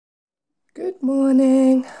Good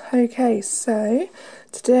morning. Okay, so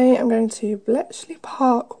today I'm going to Bletchley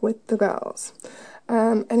Park with the girls.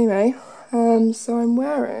 Anyway, so I'm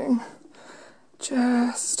wearing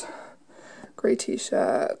just grey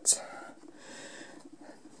t-shirt,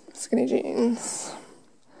 skinny jeans,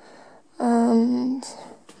 and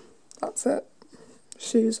that's it.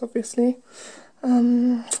 Shoes, obviously.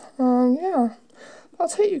 Yeah, I'll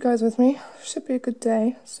take you guys with me. Should be a good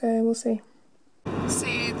day, so we'll see.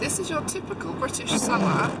 See, this is your typical British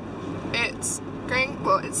summer. It's going,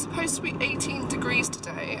 well, it's supposed to be 18 degrees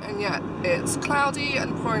today, and yet it's cloudy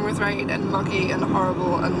and pouring with rain and muggy and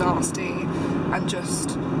horrible and nasty and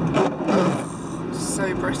just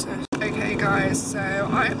so British. Okay guys, so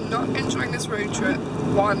I am not enjoying this road trip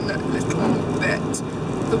one little bit.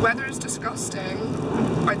 The weather is disgusting.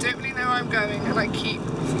 I don't really know where I'm going, and I keep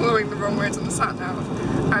following the wrong roads on the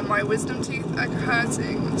sat-nav, and my wisdom teeth are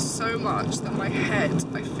hurting so much that my head,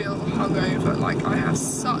 I feel hungover. Like, I have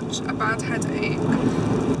such a bad headache,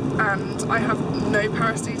 and I have no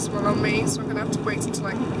paracetamol on me, so I'm gonna have to wait until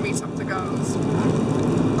I meet up with the girls.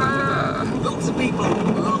 Lots of people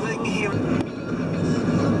loving here.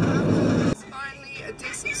 It's finally a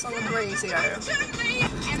decent song on the radio.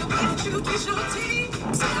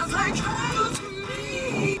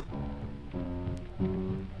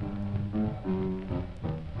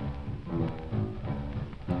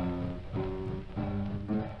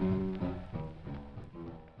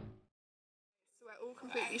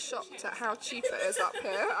 Completely shocked at how cheap it is up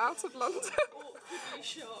here, out of London. Awkwardly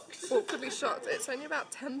shocked. Awkwardly shocked. It's only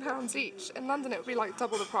about £10 each. In London it would be like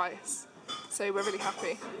double the price. So we're really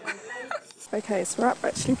happy. Okay, so we're at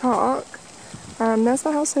Bletchley Park. There's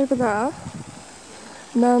the house over there.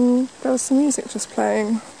 And then there was some music just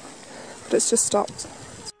playing, but it's just stopped.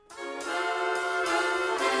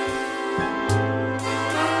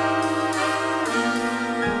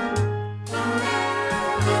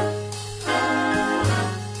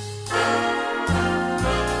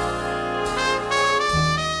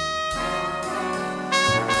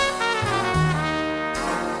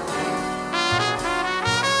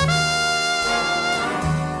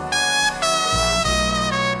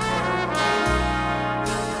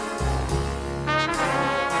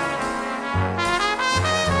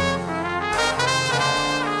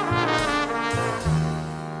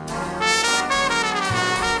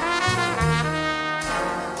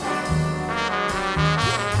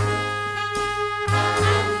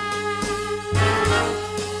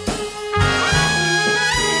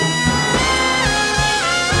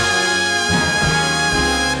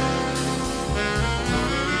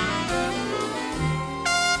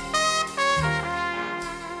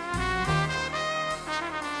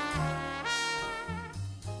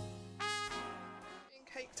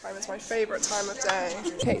 Time is my favourite time of day.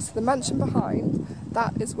 Okay, so the mansion behind,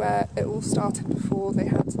 that is where it all started before they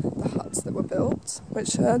had the huts that were built,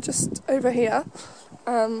 which are just over here.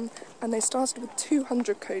 And they started with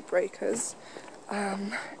 200 code breakers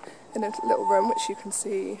in a little room, which you can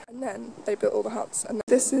see. And then they built all the huts. And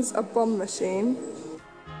this is a bomb machine.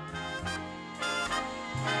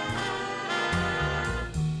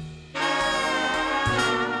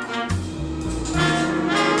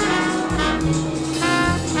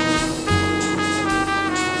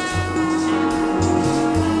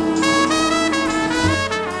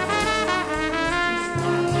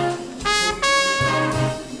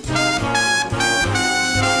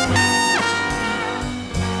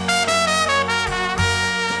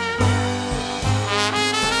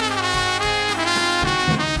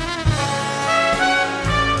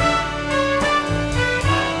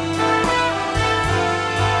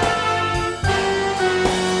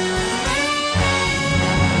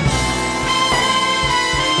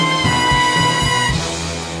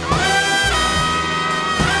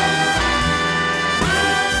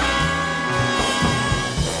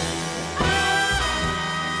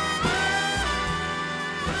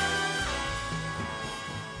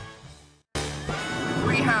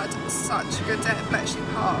 Such a good day at Bletchley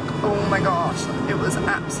Park. Oh my gosh, it was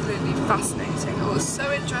absolutely fascinating. It was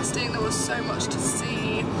so interesting, there was so much to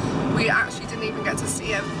see. We actually didn't even get to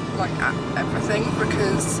see everything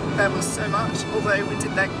because there was so much, although we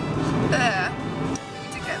did get there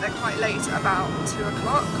quite late, about 2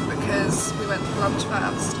 o'clock, because we went for lunch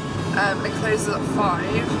first. It closes at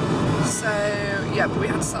 5, so yeah, but we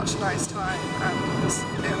had such a nice time, and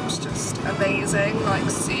it was just amazing, like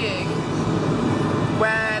seeing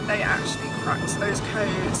where they actually cracked those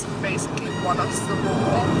codes and basically won us the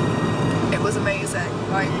war. It was amazing.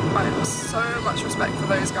 Like, I have so much respect for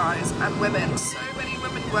those guys and women. So many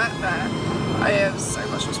women work there. I have so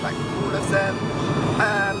much respect for all of them.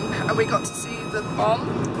 And we got to see the bomb,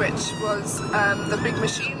 which was the big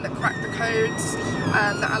machine that cracked the codes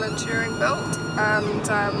that Alan Turing built. And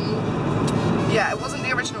yeah, it wasn't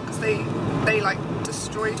the original because they like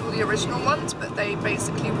destroyed all the original ones, but they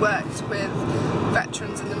basically worked with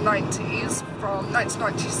veterans in the 90s from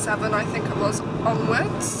 1997, I think it was,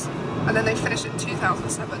 onwards, and then they finished it in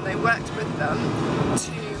 2007. They worked with them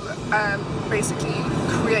to basically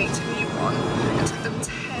create a new one. It took them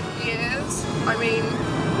 10 years. I mean,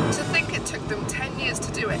 to think it took them 10 years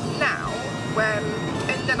to do it now, when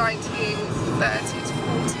in the 1930s,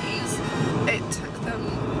 40s, it took them,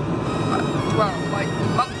 well, like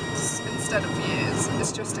months instead of years.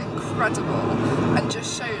 It's just incredible and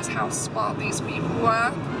just shows how smart these people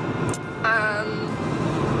were.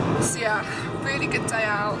 So yeah, really good day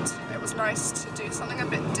out. It was nice to do something a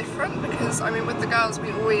bit different because, I mean, with the girls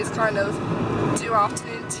we always kind of do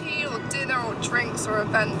afternoon tea or dinner or drinks or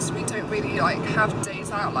events. We don't really like have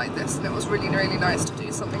days out like this, and it was really, really nice to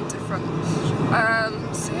do something different.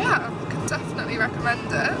 So yeah, I could definitely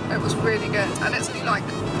recommend it. It was really good, and it's only like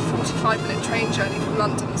a 45-minute train journey from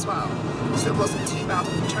London as well, so it wasn't too bad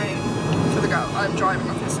on the train for the girl. I'm driving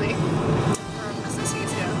obviously because it's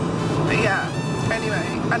easier, but yeah.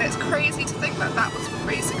 Anyway, and it's crazy to think that that was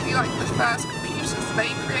basically like the first computers. They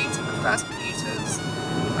created the first computers,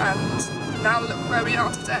 and now look where we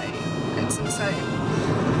are today. It's insane.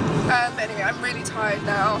 But anyway, I'm really tired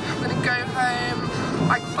now. I'm gonna go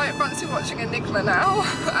home. I quite fancy watching Enigma now.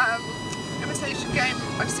 Imitation Game,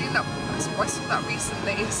 I've seen that. I saw that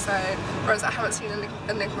recently, so whereas I haven't seen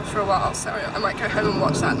Enigma for a while, so I might go home and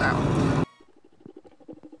watch that now.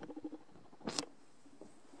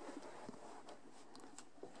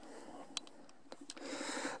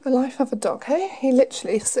 The life of a dog, hey? He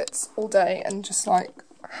literally sits all day and just like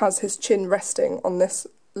has his chin resting on this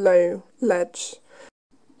low ledge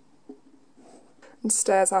and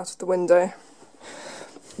stares out of the window.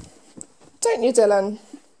 Don't you, Dylan?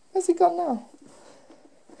 Where's he gone now?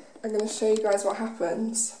 I'm going to show you guys what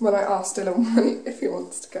happens when I ask Dylan if he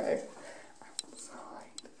wants to go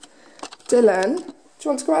outside. Dylan, do you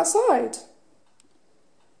want to go outside?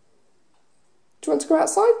 Do you want to go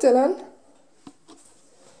outside, Dylan?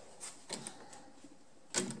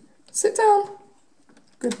 Sit down.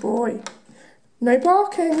 Good boy. No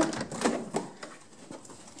barking.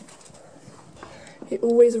 He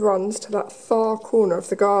always runs to that far corner of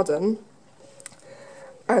the garden,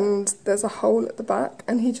 and there's a hole at the back,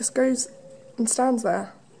 and he just goes and stands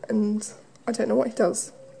there, and I don't know what he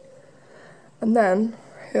does. And then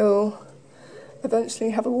he'll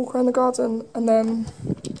eventually have a walk around the garden and then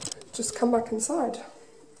just come back inside.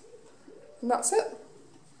 And that's it.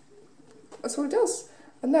 That's all he does.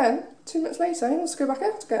 And then, 2 minutes later, he wants to go back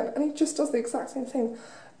out again, and he just does the exact same thing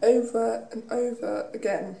over and over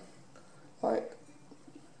again, like,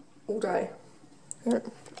 all day. Yeah.